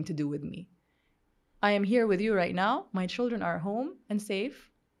guilt has nothing to do with me. I am here with you right now. My children are home and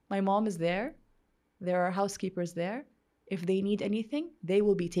safe. My mom is there. There are housekeepers there. If they need anything, they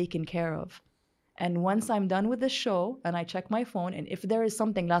will be taken care of. And once I'm done with the show and I check my phone, and if there is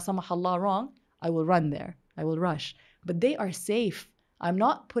something, la samahallah, wrong, I will run there. I will rush. But they are safe. I'm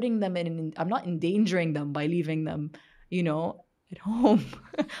not putting them I'm not endangering them by leaving them, at home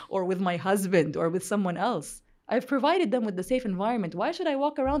or with my husband or with someone else. I've provided them with the safe environment. Why should I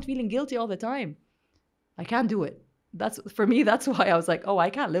walk around feeling guilty all the time? I can't do it. For me, that's why I was like, oh, I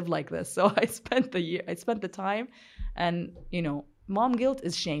can't live like this. So I spent the time, and mom guilt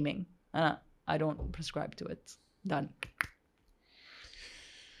is shaming. I don't prescribe to it. Done.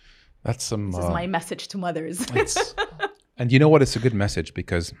 This is my message to mothers. And you know what? It's a good message,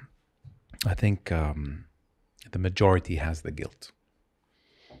 because I think the majority has the guilt.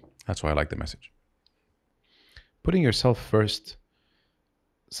 That's why I like the message. Putting yourself first,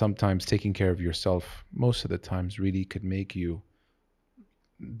 sometimes taking care of yourself, most of the times really could make you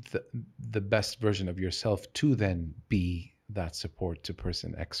the best version of yourself to then be that support to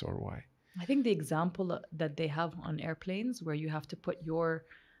person X or Y. I think the example that they have on airplanes, where you have to put your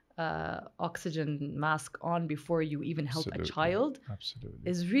oxygen mask on before you even help a child,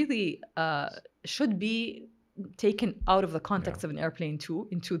 is really should be taken out of the context of an airplane too,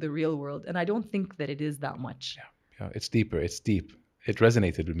 into the real world. And I don't think that it is that much. Yeah, it's deeper. It's deep. It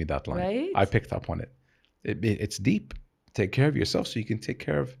resonated with me, that line. Right? I picked up on it. It's deep. Take care of yourself so you can take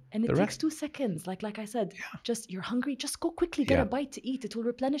care of the rest. And it takes 2 seconds. Like I said, just you're hungry, just go quickly get a bite to eat. It will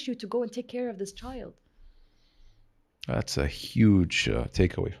replenish you to go and take care of this child. That's a huge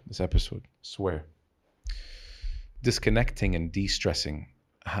takeaway from this episode. Swear. Disconnecting and de-stressing.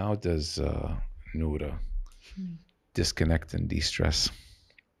 How does Noura disconnect and de-stress?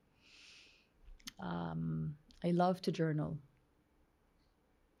 I love to journal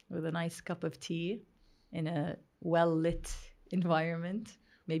with a nice cup of tea in a well-lit environment,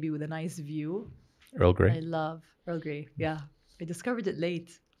 maybe with a nice view. Earl Grey? I love Earl Grey, yeah. I discovered it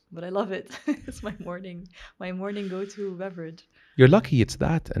late, but I love it. It's my morning go-to beverage. You're lucky it's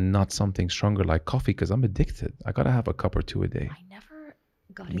that and not something stronger like coffee, because I'm addicted. I gotta have a cup or two a day. I never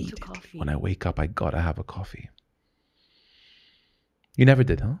got into coffee. When I wake up, I gotta have a coffee. You never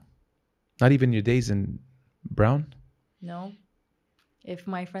did, huh? Not even your days in brown? No. If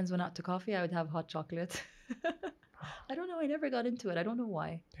my friends went out to coffee, I would have hot chocolate. I don't know. I never got into it. I don't know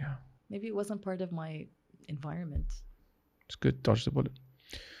why. Yeah. Maybe it wasn't part of my environment. It's good. Dodge the bullet.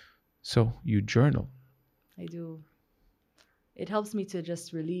 So you journal. I do. It helps me to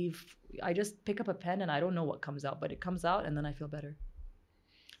just relieve. I just pick up a pen and I don't know what comes out, but it comes out and then I feel better.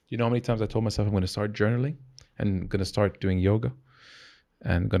 You know how many times I told myself I'm going to start journaling and going to start doing yoga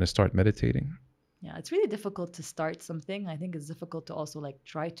and going to start meditating? Yeah, it's really difficult to start something. I think it's difficult to also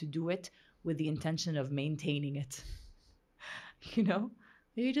try to do it with the intention of maintaining it.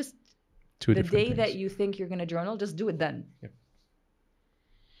 You just the day things. that you think you're going to journal, just do it then. Yep.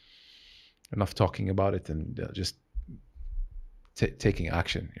 Enough talking about it and just taking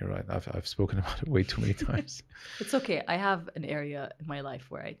action. You're right. I've spoken about it way too many times. It's okay. I have an area in my life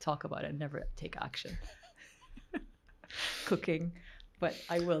where I talk about it and never take action. Cooking, but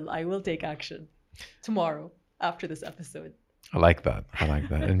I will take action tomorrow after this episode. I like that.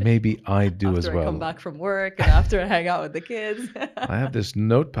 And maybe I do as well. After I come back from work and after I hang out with the kids. I have this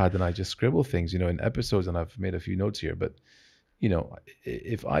notepad and I just scribble things, in episodes, and I've made a few notes here. But,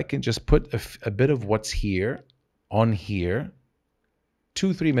 if I can just put a bit of what's here on here,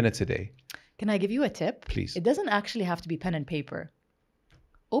 2-3 minutes a day. Can I give you a tip? Please. It doesn't actually have to be pen and paper.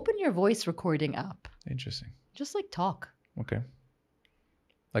 Open your voice recording app. Interesting. Just like talk. Okay.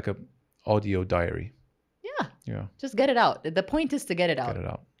 Like a audio diary. Yeah. Just get it out. The point is to get it out. Get it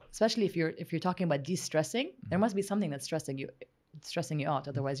out. Especially if you're talking about de-stressing, there must be something that's stressing you out.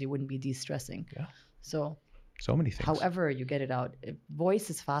 Otherwise, you wouldn't be de-stressing. Yeah. So many things. However you get it out, voice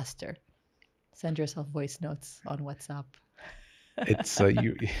is faster. Send yourself voice notes on WhatsApp. It's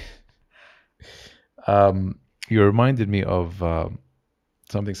you reminded me of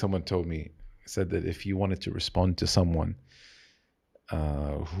something someone told me. Said that if you wanted to respond to someone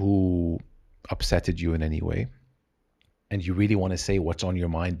who upsetted you in any way, and you really want to say what's on your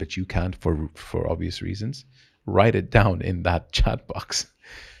mind, but you can't for obvious reasons, write it down in that chat box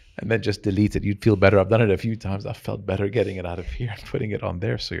and then just delete it. You'd feel better. I've done it a few times. I felt better getting it out of here and putting it on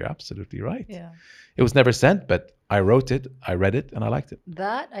there. So you're absolutely right. Yeah. It was never sent, but I wrote it, I read it, and I liked it.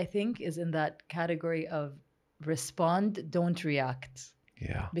 That, I think, is in that category of respond, don't react.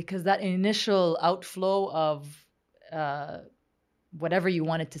 Yeah. Because that initial outflow of whatever you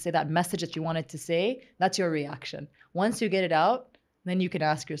wanted to say, that message that you wanted to say, that's your reaction. Once you get it out, then you can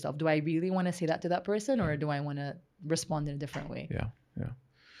ask yourself, do I really want to say that to that person, or do I want to respond in a different way? Yeah.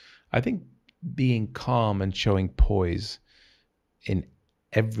 I think being calm and showing poise in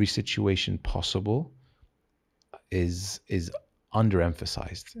every situation possible is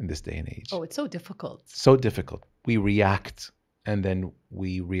underemphasized in this day and age. Oh, it's so difficult. So difficult. We react and then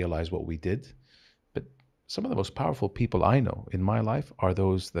we realize what we did. But some of the most powerful people I know in my life are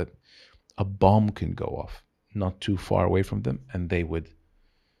those that a bomb can go off not too far away from them, and they would,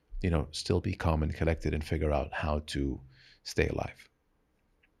 still be calm and collected and figure out how to stay alive.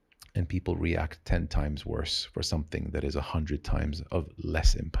 And people react 10 times worse for something that is 100 times of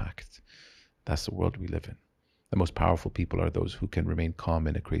less impact. That's the world we live in. The most powerful people are those who can remain calm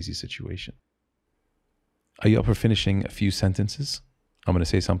in a crazy situation. Are you up for finishing a few sentences? I'm going to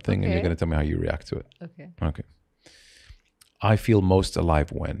say something and you're going to tell me how you react to it. Okay. I feel most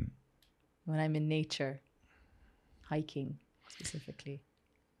alive when? When I'm in nature. Hiking, specifically.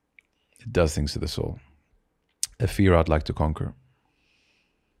 It does things to the soul. A fear I'd like to conquer.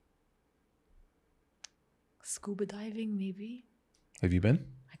 Scuba diving, maybe. Have you been?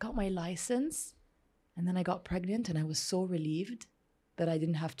 I got my license and then I got pregnant, and I was so relieved that I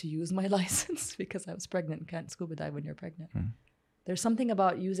didn't have to use my license because I was pregnant and can't scuba dive when you're pregnant. There's something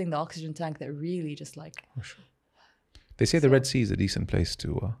about using the oxygen tank that really just like... For sure. They say the Red Sea is a decent place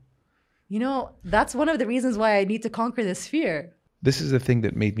to... that's one of the reasons why I need to conquer this fear. This is the thing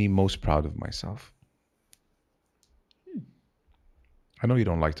that made me most proud of myself. I know you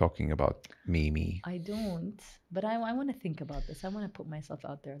don't like talking about me. I don't, but I want to think about this. I want to put myself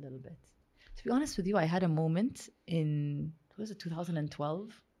out there a little bit. To be honest with you, I had a moment in,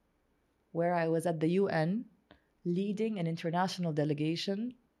 2012, where I was at the UN leading an international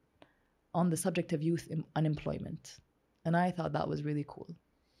delegation on the subject of youth unemployment. And I thought that was really cool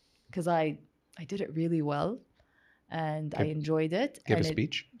because I did it really well and I enjoyed it. Give a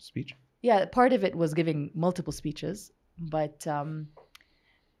speech? Yeah, part of it was giving multiple speeches, but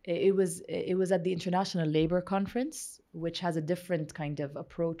it was at the International Labour Conference, which has a different kind of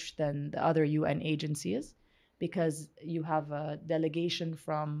approach than the other UN agencies, because you have a delegation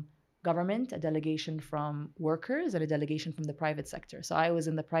from government, a delegation from workers, and a delegation from the private sector. So I was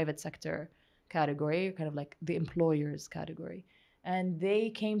in the private sector category, kind of like the employers category. And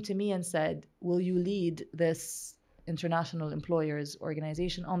they came to me and said, will you lead this international employers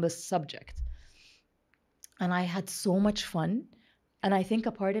organization on this subject? And I had so much fun. And I think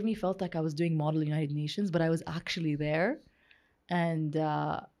a part of me felt like I was doing Model United Nations, but I was actually there. And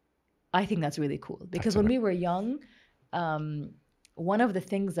I think that's really cool. Because when we were young, one of the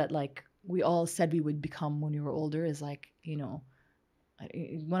things that like we all said we would become when we were older is like,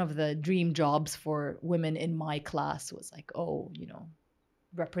 one of the dream jobs for women in my class was like,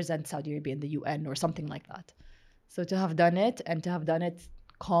 represent Saudi Arabia in the UN or something like that. So to have done it and to have done it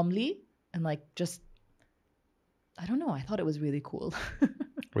calmly and like just, I don't know, I thought it was really cool.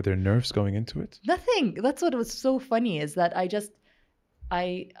 Were there nerves going into it? Nothing. That's what was so funny is that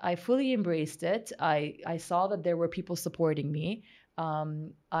I fully embraced it. I saw that there were people supporting me.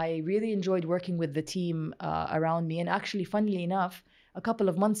 I really enjoyed working with the team around me. And actually, funnily enough, a couple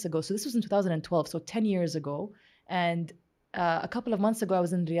of months ago, so this was in 2012, so 10 years ago, and a couple of months ago, I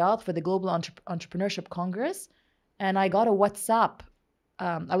was in Riyadh for the Global Entrepreneurship Congress, and I got a WhatsApp.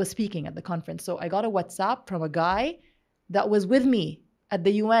 I was speaking at the conference, so I got a WhatsApp from a guy that was with me at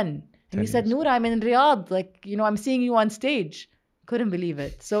the UN. And he said, Noura, I'm in Riyadh. Like, you know, I'm seeing you on stage. Couldn't believe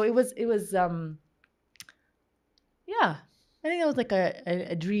it. So it was yeah. I think it was like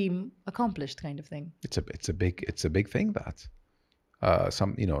a dream accomplished kind of thing. It's a big thing that.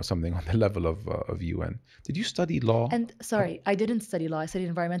 Something on the level of UN. Did you study law? And sorry, I didn't study law. I studied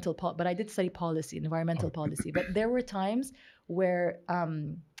environmental but I did study policy, environmental policy. But there were times where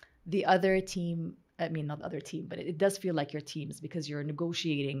the other team, I mean, not the other team, but it does feel like your teams because you're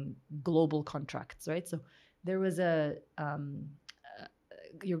negotiating global contracts, right? So there was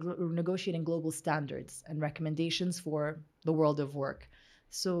you're negotiating global standards and recommendations for the world of work.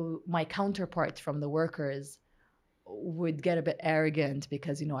 So my counterpart from the workers would get a bit arrogant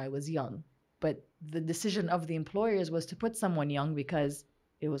because, you know, I was young. But the decision of the employers was to put someone young because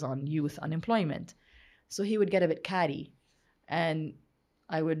it was on youth unemployment. So he would get a bit catty. And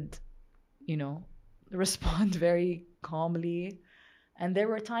I would, you know, respond very calmly. And there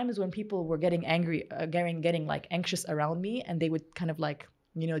were times when people were getting angry, getting like anxious around me, and they would kind of like,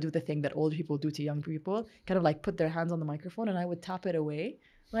 you know, do the thing that old people do to young people, kind of like put their hands on the microphone, and I would tap it away.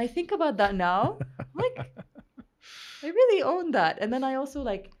 When I think about that now, I'm like, I really owned that. And then I also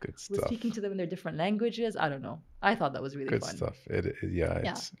like was speaking to them in their different languages. I don't know. I thought that was really good fun. Stuff.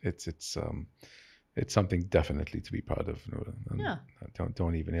 It's something definitely to be proud of. Yeah.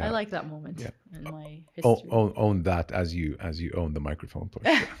 Don't even. Yeah. I like that moment in my history. Own that as you own the microphone.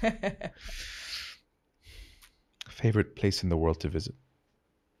 Favorite place in the world to visit?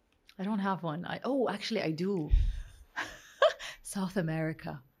 I don't have one. Actually I do. South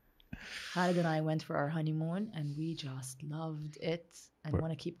America. Khalid and I went for our honeymoon and we just loved it and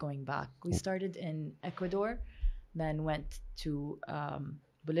want to keep going back. We started in Ecuador, then went to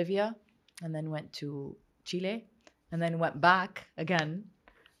Bolivia, and then went to Chile, and then went back again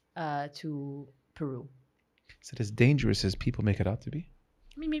to Peru. Is it as dangerous as people make it out to be?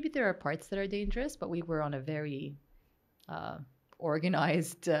 I mean, maybe there are parts that are dangerous, but we were on a very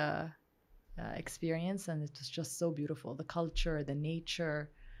organized experience, and it was just so beautiful. The culture, the nature.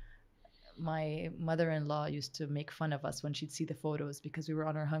 My mother-in-law used to make fun of us when she'd see the photos because we were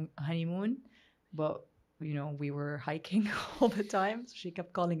on our honeymoon, but you know, we were hiking all the time. So she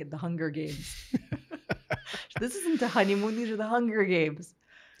kept calling it the Hunger Games. This isn't a honeymoon, these are the Hunger Games.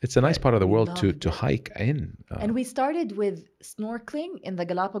 It's a nice part of the world to hike in. And we started with snorkeling in the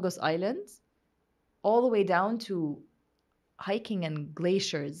Galapagos Islands all the way down to hiking and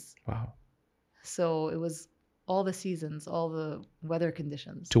glaciers. Wow. So it was all the seasons, all the weather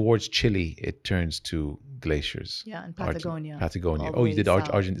conditions. Towards Chile, it turns to glaciers. Yeah, and Patagonia. Patagonia. Oh, you did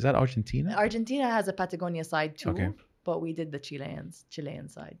Argentina. Is that Argentina? Argentina has a Patagonia side too, but we did the Chilean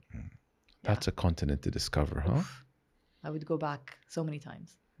side. That's a continent to discover, huh? Oof. I would go back so many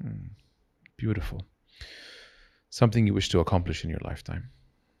times. Beautiful. Something you wish to accomplish in your lifetime?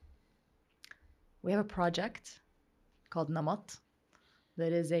 We have a project called Namat.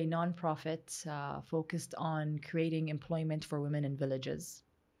 That is a nonprofit focused on creating employment for women in villages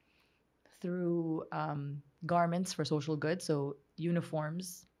through garments for social good, so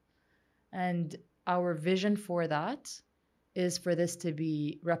uniforms. And our vision for that is for this to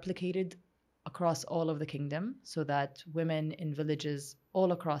be replicated across all of the kingdom so that women in villages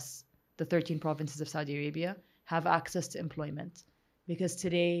all across the 13 provinces of Saudi Arabia have access to employment. Because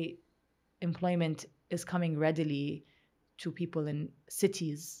today, employment is coming readily to people in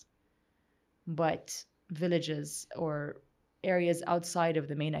cities, but villages or areas outside of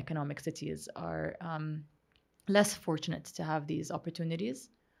the main economic cities are less fortunate to have these opportunities.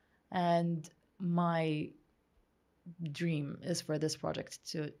 And my dream is for this project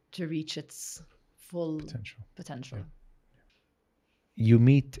to reach its full potential. Yeah. You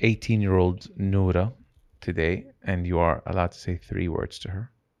meet 18-year-old Noura today, and you are allowed to say 3 words to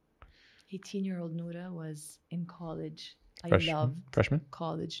her. 18-year-old Noura was in college. I loved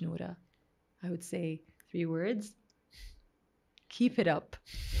college Noura. I would say 3 words. Keep it up.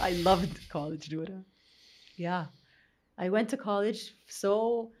 I loved college Noura. Yeah. I went to college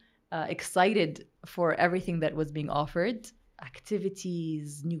so excited for everything that was being offered.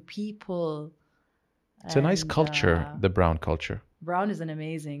 Activities, new people. It's a nice culture, the Brown culture. Brown is an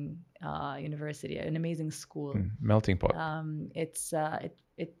amazing university, an amazing school. Melting pot.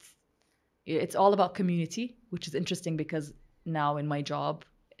 It's all about community, which is interesting because now in my job.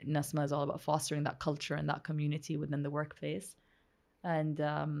 Nesma is all about fostering that culture and that community within the workplace. And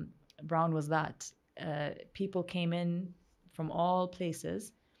Brown was that. People came in from all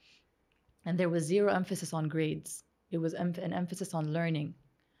places, and there was zero emphasis on grades. It was an emphasis on learning.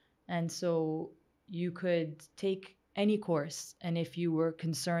 And so you could take any course, and if you were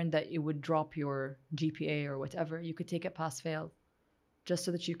concerned that it would drop your GPA or whatever, you could take it pass-fail, just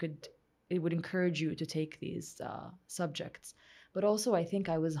so that it would encourage you to take these subjects. But also, I think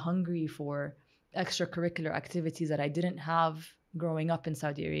I was hungry for extracurricular activities that I didn't have growing up in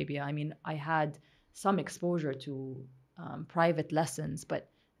Saudi Arabia. I mean, I had some exposure to private lessons, but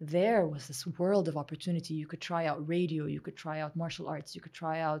there was this world of opportunity. You could try out radio, you could try out martial arts, you could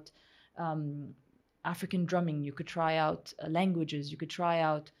try out African drumming, you could try out languages, you could try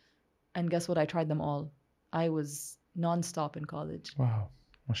out, and guess what? I tried them all. I was nonstop in college. Wow,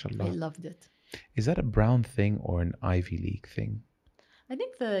 mashallah. I loved it. Is that a Brown thing or an Ivy League thing? I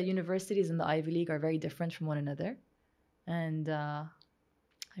think the universities in the Ivy League are very different from one another, and I'm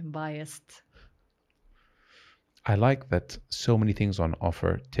biased. I like that so many things on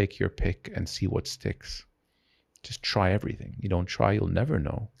offer. Take your pick and see what sticks. Just try everything. You don't try, you'll never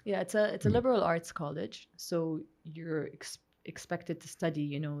know. Yeah, it's a liberal arts college, so you're expected to study.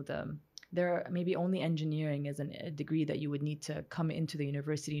 You know, there are maybe only engineering is a degree that you would need to come into the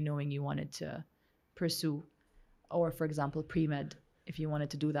university knowing you wanted to pursue, or for example, pre-med, if you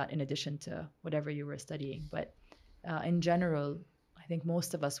wanted to do that in addition to whatever you were studying. But in general, I think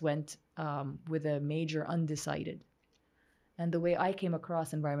most of us went with a major undecided. And the way I came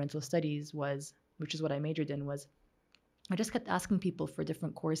across environmental studies which is what I majored in, was I just kept asking people for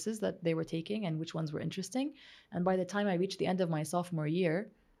different courses that they were taking and which ones were interesting. And by the time I reached the end of my sophomore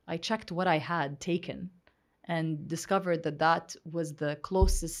year, I checked what I had taken and discovered that was the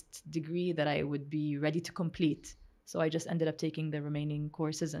closest degree that I would be ready to complete. So I just ended up taking the remaining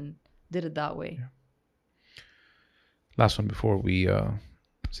courses and did it that way. Yeah. Last one before we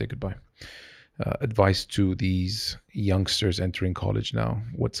say goodbye. Advice to these youngsters entering college now.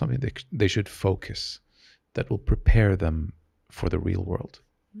 What's something they should focus that will prepare them for the real world?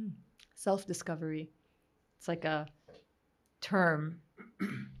 Self-discovery. It's like a term.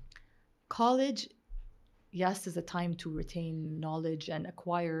 College, yes, is a time to retain knowledge and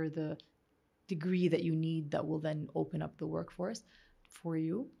acquire the degree that you need that will then open up the workforce for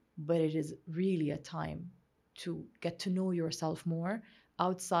you. But it is really a time to get to know yourself more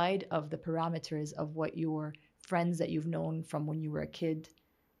outside of the parameters of what your friends that you've known from when you were a kid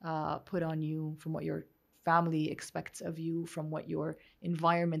put on you, from what your family expects of you, from what your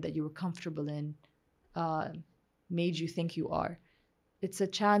environment that you were comfortable in made you think you are. It's a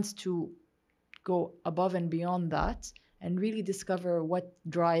chance to go above and beyond that and really discover what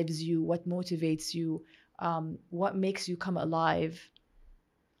drives you, what motivates you, what makes you come alive.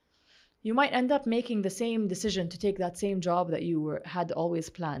 You might end up making the same decision to take that same job that you had always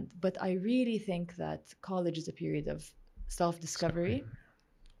planned. But I really think that college is a period of self-discovery.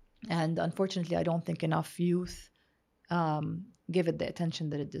 And unfortunately, I don't think enough youth give it the attention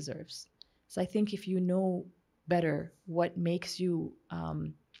that it deserves. So I think if you know better what makes you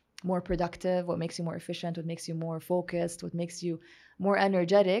more productive, what makes you more efficient, what makes you more focused, what makes you more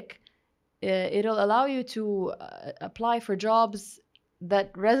energetic, it'll allow you to apply for jobs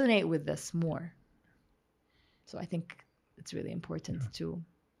that resonate with this more. So I think it's really important to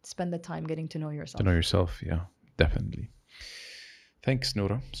spend the time getting to know yourself. To know yourself, yeah, definitely. Thanks,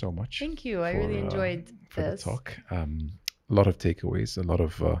 Noura, so much. Thank you. I really enjoyed the talk. A lot of takeaways, a lot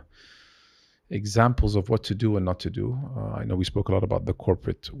of examples of what to do and not to do. I know we spoke a lot about the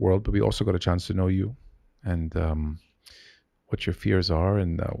corporate world, but we also got a chance to know you and what your fears are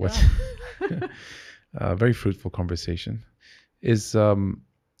and what. Very fruitful conversation.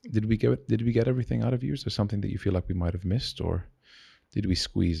 Did we get everything out of you? Is there something that you feel like we might have missed, or did we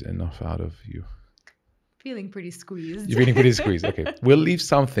squeeze enough out of you? Feeling pretty squeezed. You're feeling pretty squeezed. Okay, we'll leave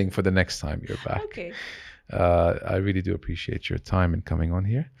something for the next time you're back. Okay. I really do appreciate your time and coming on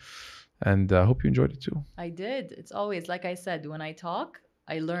here, and I hope you enjoyed it too. I did. It's always, like I said, when I talk,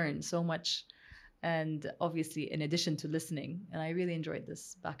 I learn so much, and obviously in addition to listening, and I really enjoyed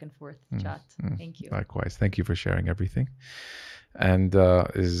this back and forth chat. Thank you. Likewise. Thank you for sharing everything. And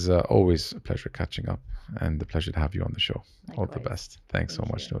it is always a pleasure catching up and a pleasure to have you on the show. Likewise. All the best. Thanks so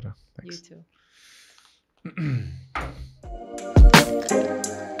much, Noura. Thanks. You too.